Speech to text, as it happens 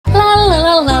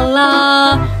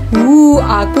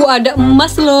Aku ada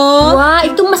emas loh. Wah,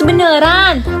 itu emas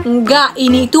beneran. Enggak,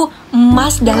 ini itu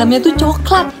emas, dalamnya tuh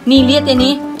coklat. Nih, lihat ya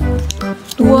nih.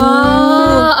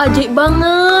 Wah, ajaib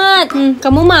banget.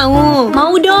 Kamu mau?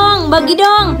 Mau dong, bagi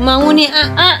dong. Mau nih.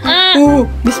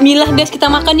 Bismillah guys, kita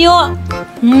makan yuk.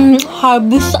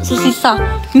 Habis tak sisa.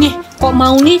 Nih, kok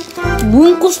mau nih?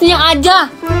 Bungkusnya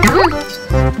aja.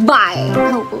 Bye.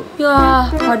 Ya,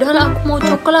 padahal aku mau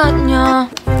coklatnya.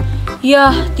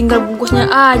 Ya, tinggal bungkusnya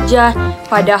aja.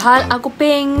 Padahal aku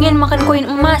pengen makan koin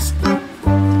emas.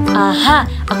 Aha,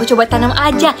 aku coba tanam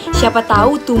aja. Siapa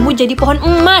tahu tumbuh jadi pohon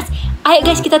emas. Ayo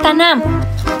guys, kita tanam.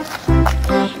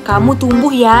 Kamu tumbuh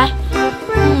ya.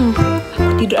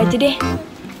 Aku tidur aja deh.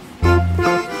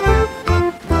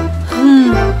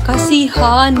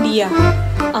 Kasihan dia.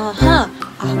 Aha,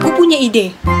 aku punya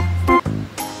ide.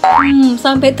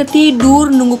 Sampai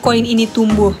tertidur nunggu koin ini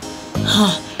tumbuh.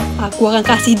 Aku akan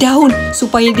kasih daun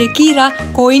supaya dia kira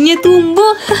koinnya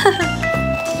tumbuh.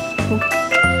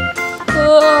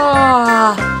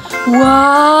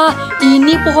 Wah,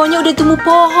 ini pohonnya udah tumbuh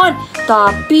pohon,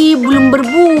 tapi belum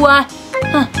berbuah.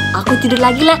 Aku tidur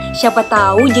lagi lah, siapa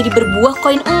tahu jadi berbuah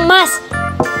koin emas.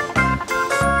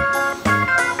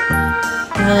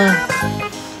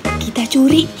 Kita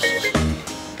curi.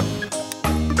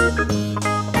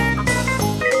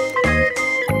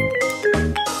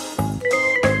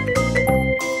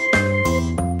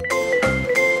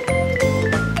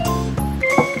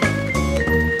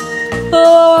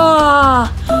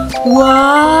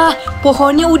 Wah,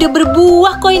 pohonnya udah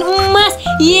berbuah koin emas.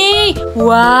 Yeay,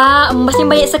 wah, emasnya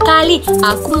banyak sekali.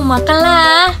 Aku mau makan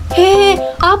lah. Hei,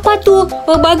 apa tuh?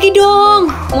 Bagi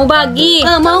dong. Mau bagi?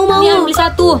 Mau. Nih, ambil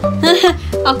satu.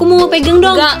 Aku mau pegang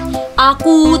dong. Enggak,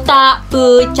 aku tak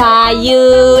percaya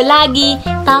lagi.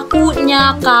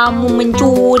 Takutnya kamu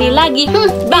mencuri lagi.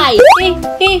 Bye.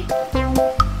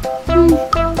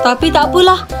 Tapi tak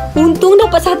apalah, untung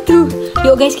dapat satu.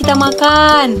 Yuk guys, kita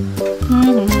makan.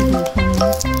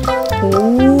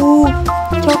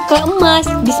 Coklat emas.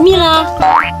 Bismillah.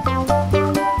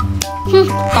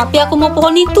 Tapi aku mau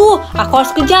pohon itu. Aku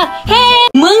harus kejar. Hei,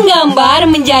 menggambar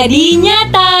menjadi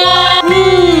nyata.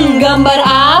 Gambar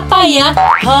apa ya?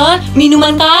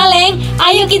 Minuman kaleng.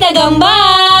 Ayo kita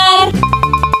gambar.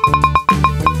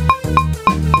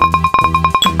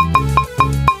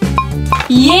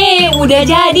 Yeay, udah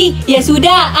jadi. Ya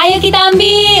sudah, ayo kita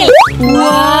ambil.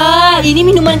 Wah, ini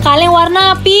minuman kaleng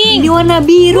warna pink. Ini warna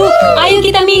biru. Ayo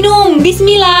kita minum.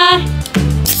 Bismillah.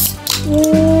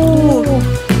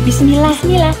 Bismillah.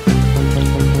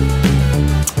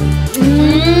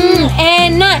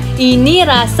 Enak. Ini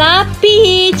rasa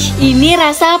peach. Ini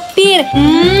rasa pir.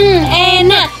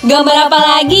 Enak. Gambar apa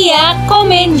lagi ya?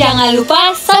 Komen. Jangan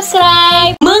lupa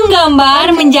subscribe.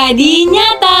 Menggambar menjadi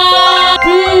nyata.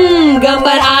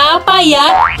 Gambar apa ya?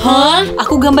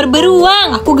 Aku gambar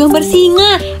beruang. Aku gambar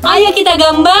singa. Ayo kita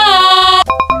gambar.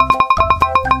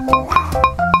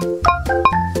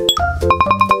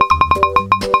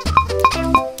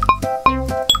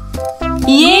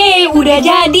 Yeay, udah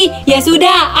jadi. Ya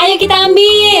sudah, ayo kita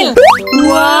ambil.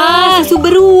 Wah, susu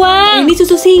beruang. Ini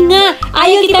susu singa.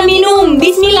 Ayo kita minum.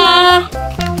 Bismillah.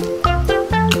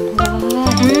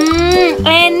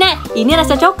 Enak. Ini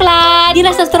rasa coklat. Ini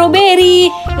rasa stroberi.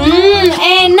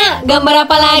 Enak. Gambar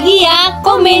apa lagi ya?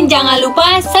 Komen. Jangan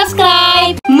lupa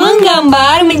subscribe.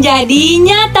 Menggambar menjadi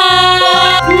nyata.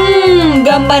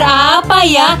 Gambar apa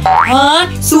ya?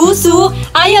 Susu.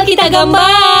 Ayo kita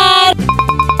gambar.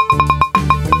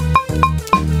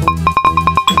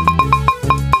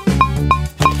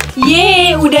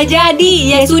 Yeay, udah jadi.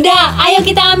 Ya sudah, ayo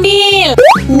kita ambil.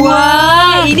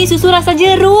 Wah, ini susu rasa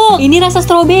jeruk. Ini rasa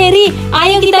stroberi.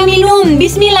 Ayo kita minum.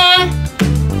 Bismillah.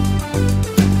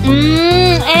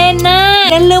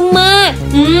 Enak dan lemak.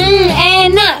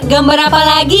 Enak. Gambar apa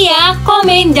lagi ya?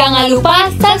 Komen. Jangan lupa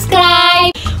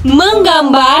subscribe.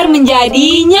 Menggambar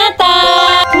menjadi nyata.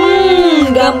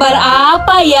 Gambar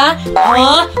apa ya?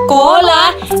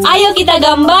 Cola. Ayo kita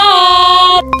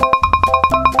gambar.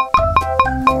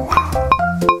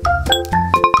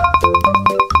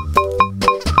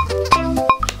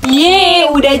 Yeay,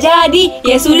 udah jadi.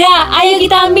 Ya sudah, ayo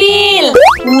kita ambil.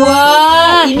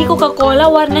 Wah, ini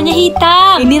Coca-Cola warnanya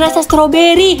hitam. Ini rasa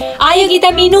stroberi. Ayo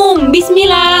kita minum.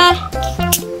 Bismillah.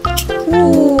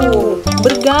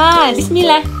 Bergas.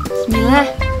 Bismillah.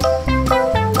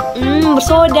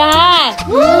 Bersoda.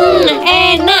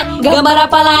 Enak.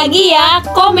 Gambar apa lagi ya?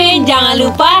 Komen. Jangan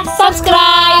lupa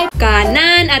subscribe.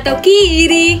 Kanan atau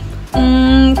kiri?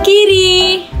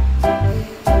 Kiri.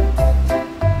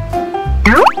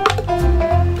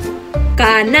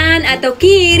 Kanan atau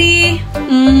kiri?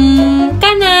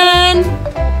 Kanan.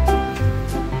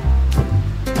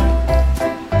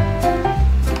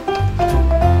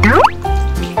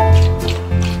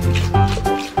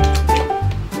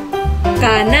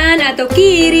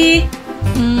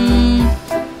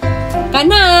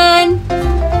 makan.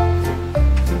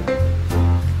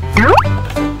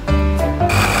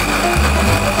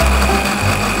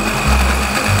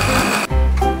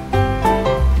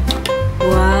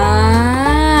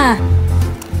 Wah.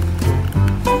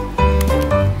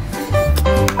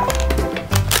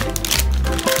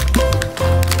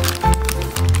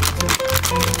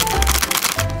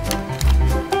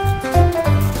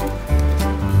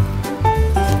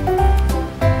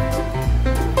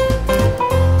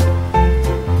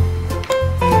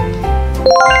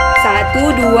 Satu,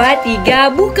 dua,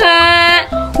 tiga, buka.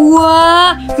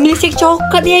 Wah, milkshake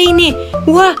coklat ya ini.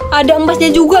 Wah, ada emasnya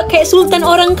juga kayak sultan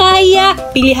orang kaya.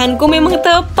 Pilihanku memang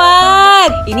tepat.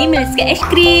 Ini milkshake es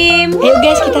krim. Ayo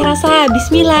guys, kita rasa.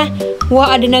 Bismillah.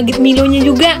 Wah, ada nugget Milonya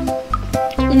juga.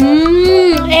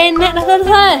 Enak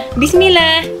rasa.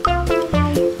 Bismillah.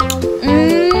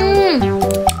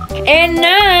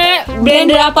 Enak.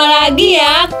 Blender apa lagi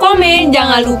ya? Komen.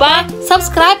 Jangan lupa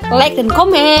subscribe, like, dan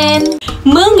komen.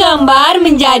 Menggambar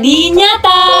menjadi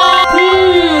nyata.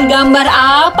 Gambar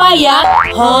apa ya?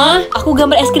 Hah? Aku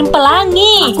gambar es krim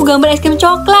pelangi. Aku gambar es krim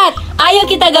coklat. Ayo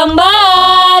kita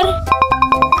gambar.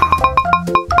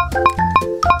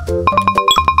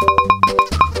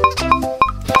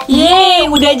 Yeay,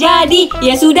 udah jadi.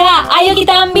 Ya sudah, ayo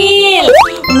kita ambil.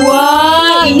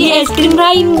 Wah, ini es krim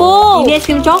rainbow. Ini es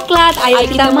krim coklat. Ayo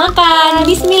kita makan.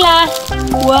 Bismillah.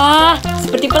 Wah,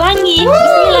 seperti pelangi.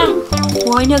 Bismillah.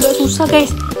 Wah, ini agak susah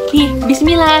guys. Nih,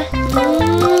 bismillah.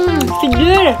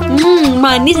 Seger.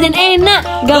 Manis dan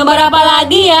enak. Gambar apa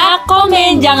lagi ya?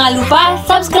 Komen. Jangan lupa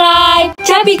subscribe.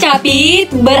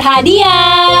 Capit-capit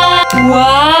berhadiah.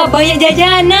 Wah, banyak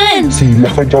jajanan.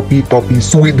 Silahkan Capit, tapi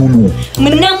suwi dulu.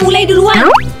 Menang mulai duluan.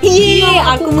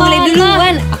 Iya, aku mulai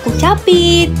duluan. Aku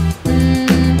Capit.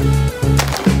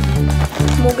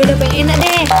 Semoga dapat yang enak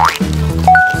deh.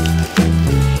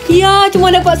 Ya, cuma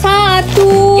dapat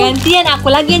satu. Gantian, aku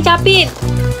lagi yang Capit.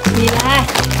 Bismillah.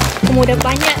 Aku mau dapat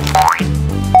banyak.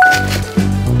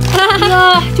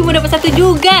 Ya, cuma dapat satu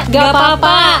juga. Gak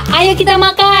apa-apa. Ayo kita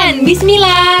makan.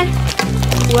 Bismillah.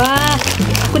 Wah,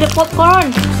 aku dapat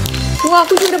popcorn. Wah,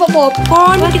 aku juga dapat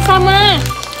popcorn. Wah, kita sama.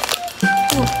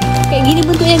 Kayak gini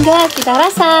bentuknya guys. Kita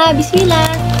rasa. Bismillah.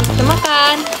 Kita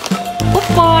makan.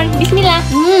 Popcorn. Bismillah.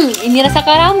 Ini rasa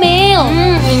karamel.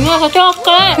 Ini rasa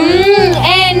coklat.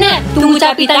 Enak. Tunggu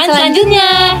capitan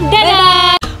selanjutnya.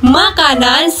 Dadah.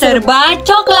 Makanan serba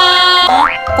coklat.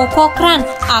 Kokokran.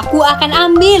 Aku akan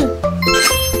ambil.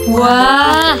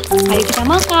 Wah, ayo kita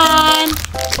makan.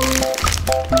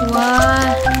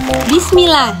 Wah,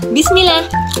 bismillah. Bismillah.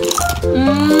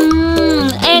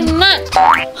 Enak.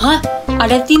 Hah?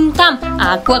 Ada tintam.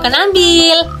 Aku akan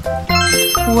ambil.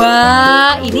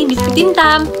 Wah, ini biskuit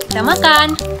tintam. Kita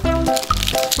makan.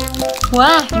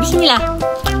 Wah, bismillah.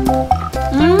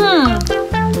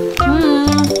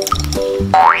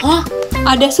 Hah?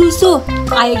 Ada susu.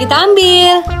 Ayo kita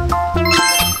ambil.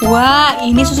 Wah,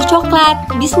 ini susu coklat.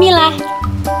 Bismillah.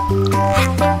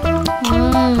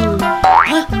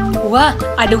 Hah? Wah,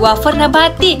 ada wafer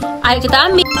nabati. Ayo kita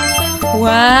ambil.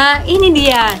 Wah, ini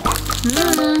dia.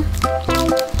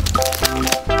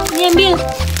 Ini ambil.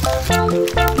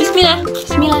 Bismillah.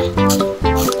 Bismillah.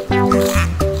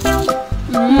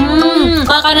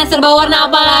 Makanan serba warna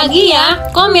apa lagi ya?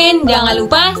 Komen. Jangan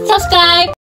lupa subscribe.